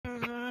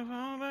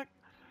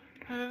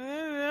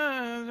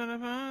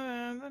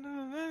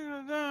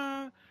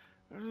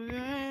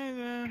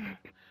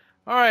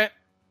All right.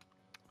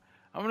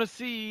 I'm gonna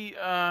see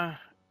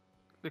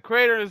the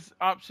creators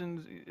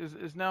options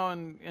is now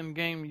in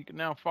game. You can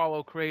now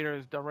follow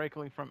creators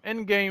directly from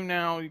in game.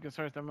 Now you can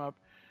search them up.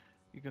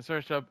 You can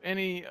search up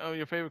any of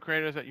your favorite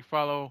creators that you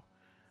follow.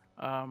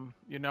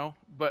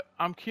 But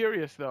I'm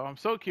curious though. I'm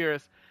so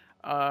curious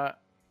uh,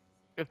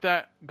 if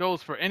that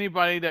goes for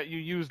anybody that you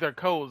use their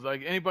codes,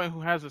 like anybody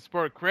who has a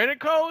sport credit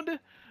code,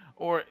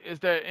 or is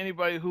there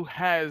anybody who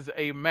has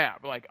a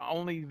map, like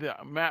only the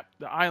map,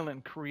 the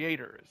island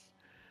creators,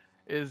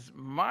 is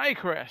my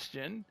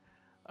question.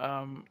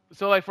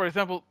 So, like for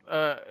example,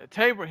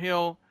 Tabor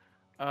Hill,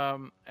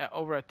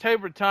 over at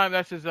Tabor Time,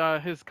 that's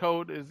his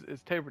code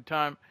is Tabor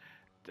Time.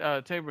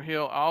 Tabor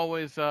Hill, I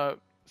always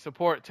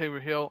support Tabor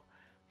Hill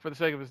for the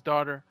sake of his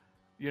daughter.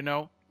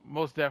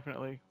 Most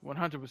definitely,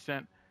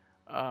 100%.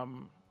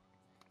 Um,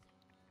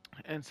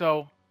 and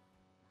so,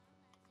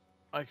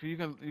 like you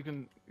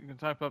can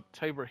type up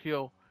Tabor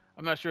Hill.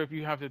 I'm not sure if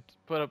you have to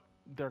put up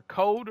their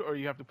code or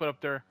you have to put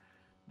up their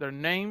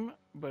name,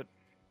 but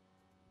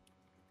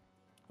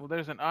well,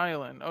 there's an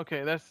island.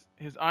 Okay, that's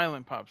his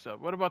island pops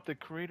up. What about the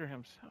creator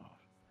himself?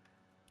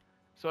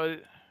 So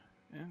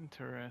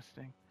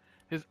interesting.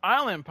 His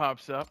island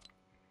pops up,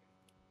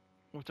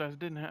 which I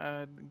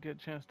didn't get a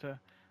chance to.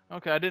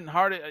 Okay, I didn't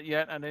heart it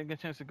yet. I didn't get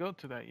a chance to go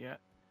to that yet.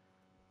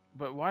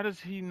 But why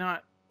does he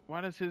not? Why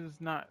does his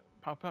not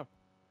pop up?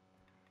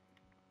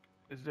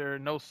 Is there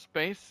no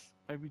space?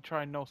 Maybe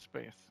try no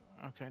space.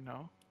 Okay,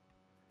 no,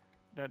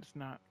 that's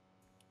not.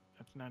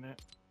 That's not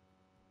it.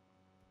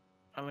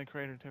 Island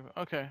creator table.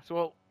 Okay, so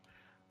well,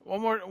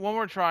 one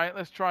more try.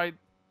 Let's try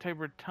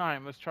Tabor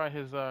Time. Let's try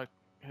his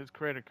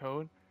creator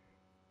code.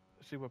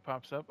 See what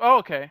pops up. Oh,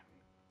 okay.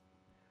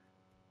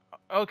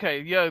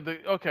 Okay, yeah,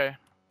 okay.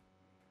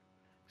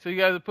 So you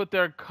guys put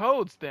their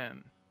codes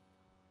then.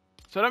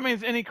 So that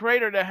means any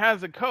creator that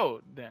has a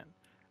code then.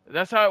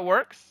 That's how it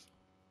works.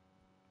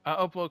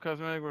 Upload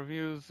cosmetic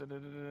reviews. Da, da, da,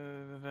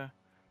 da, da.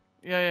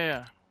 Yeah,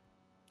 yeah,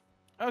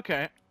 yeah.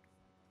 Okay.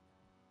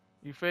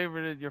 You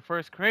favorited your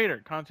first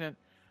creator. Content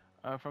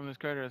from this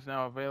creator is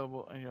now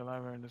available in your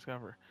library and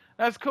Discover.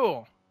 That's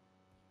cool.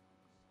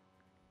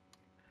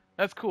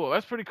 That's cool.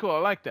 That's pretty cool. I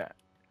like that.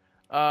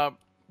 Uh,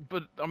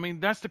 but I mean,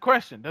 that's the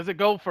question. Does it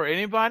go for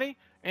anybody?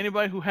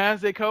 Anybody who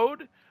has a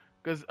code?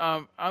 Because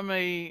I'm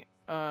an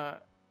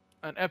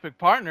Epic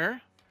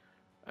partner,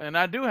 and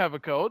I do have a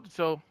code.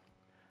 So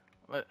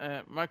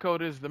my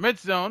code is the Mitch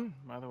Zone,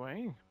 by the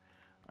way.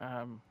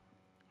 Um,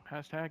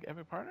 hashtag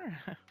Epic partner.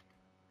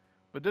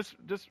 But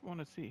just want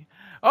to see.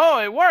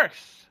 Oh, it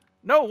works.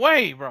 No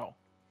way, bro.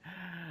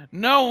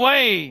 No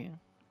way.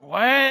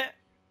 What,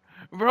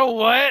 bro?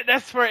 What?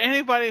 That's for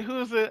anybody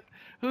who's a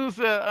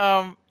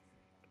an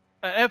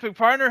Epic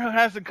partner who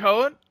has a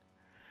code.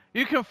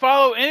 You can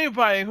follow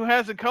anybody who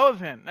has a code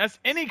then. That's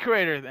any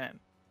creator then.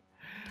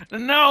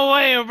 No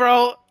way,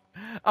 bro.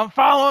 I'm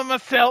following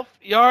myself.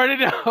 You already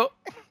know.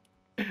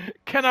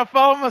 Can I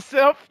follow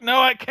myself? No,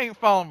 I can't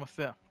follow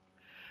myself.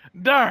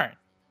 Darn.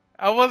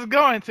 I was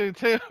going to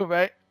too,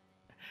 right?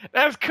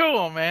 That's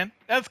cool, man.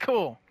 That's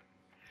cool.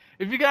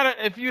 If you have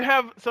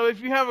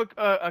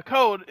a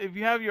code, if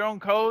you have your own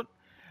code,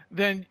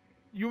 then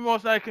you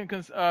most likely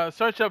can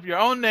search up your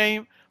own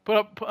name, put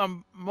up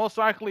most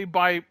likely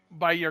by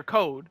your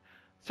code,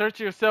 search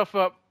yourself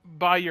up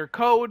by your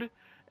code,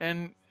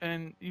 and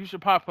you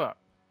should pop up.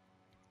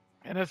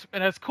 And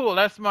that's cool.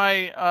 That's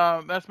my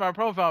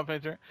profile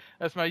picture.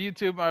 That's my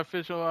YouTube, my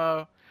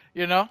official.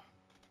 You know,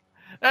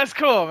 that's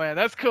cool, man.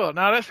 That's cool.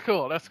 No, that's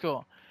cool. That's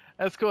cool.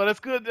 That's cool. That's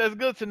good. That's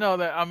good to know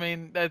that. I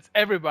mean, that's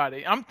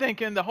everybody. I'm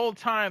thinking the whole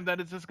time that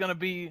it's just gonna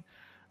be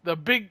the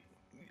big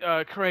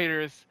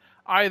creators,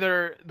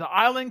 either the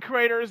island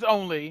creators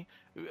only,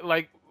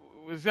 like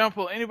for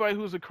example, anybody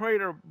who's a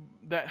creator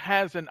that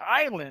has an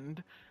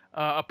island,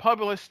 a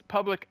published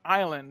public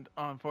island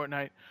on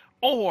Fortnite,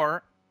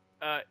 or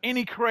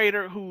any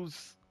creator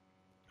who's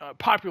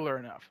popular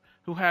enough,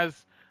 who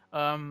has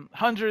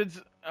hundreds,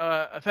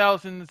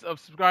 thousands of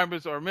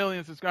subscribers or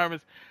millions of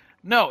subscribers.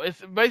 No, it's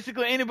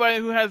basically anybody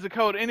who has a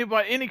code,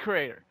 any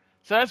creator.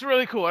 So that's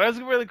really cool. That's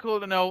really cool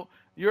to know.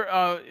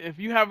 If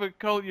you have a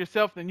code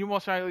yourself, then you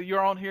most likely you're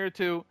on here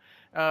too,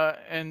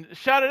 and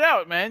shout it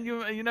out, man.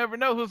 You never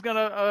know who's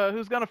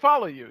gonna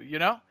follow you.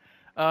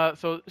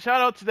 So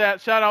shout out to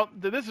that. Shout out.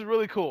 This is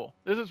really cool.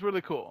 This is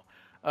really cool.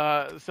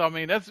 So I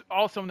mean that's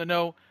awesome to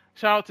know.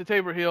 Shout out to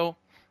Tabor Hill,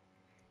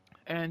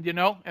 and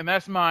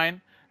that's mine.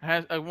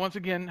 Has once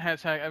again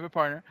hashtag every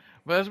partner,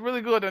 but that's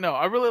really good to know.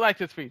 I really like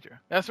this feature.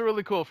 That's a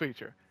really cool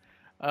feature.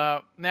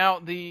 Now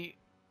the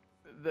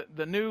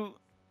new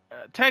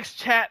text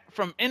chat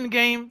from in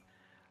game.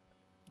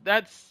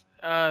 That's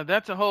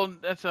a whole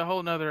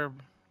nother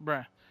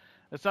bruh.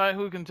 Decide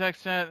who can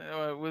text chat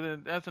with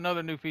it. That's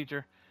another new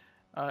feature.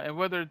 And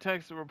whether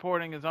text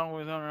reporting is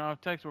always on or off.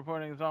 Text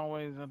reporting is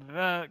always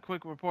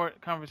quick report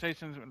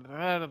conversations.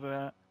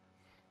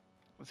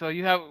 So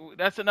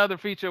that's another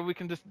feature we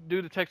can just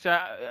do the text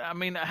chat. I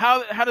mean,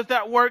 how does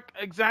that work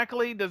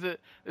exactly? Does it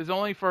is it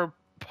only for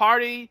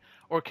party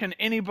or can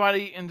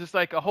anybody in just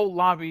like a whole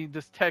lobby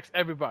just text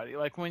everybody?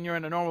 Like when you're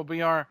in a normal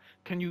BR,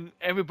 can you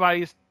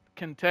everybody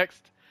can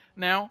text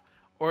now,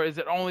 or is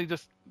it only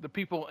just the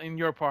people in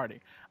your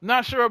party? I'm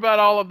not sure about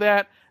all of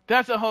that.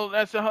 That's a whole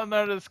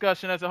nother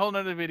discussion. That's a whole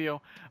nother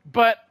video.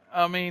 But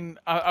I mean,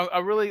 I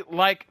really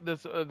like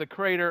this the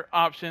creator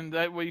option.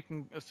 That way you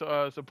can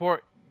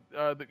support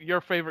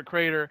your favorite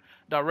creator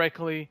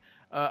directly.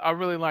 I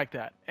really like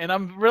that, and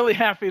I'm really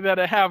happy that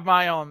I have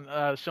my own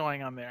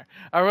showing on there.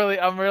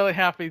 I'm really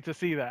happy to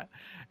see that.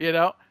 You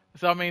know,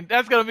 so I mean,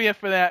 that's gonna be it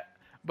for that.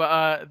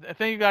 But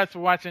thank you guys for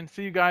watching.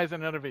 See you guys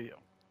in another video.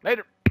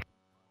 Later.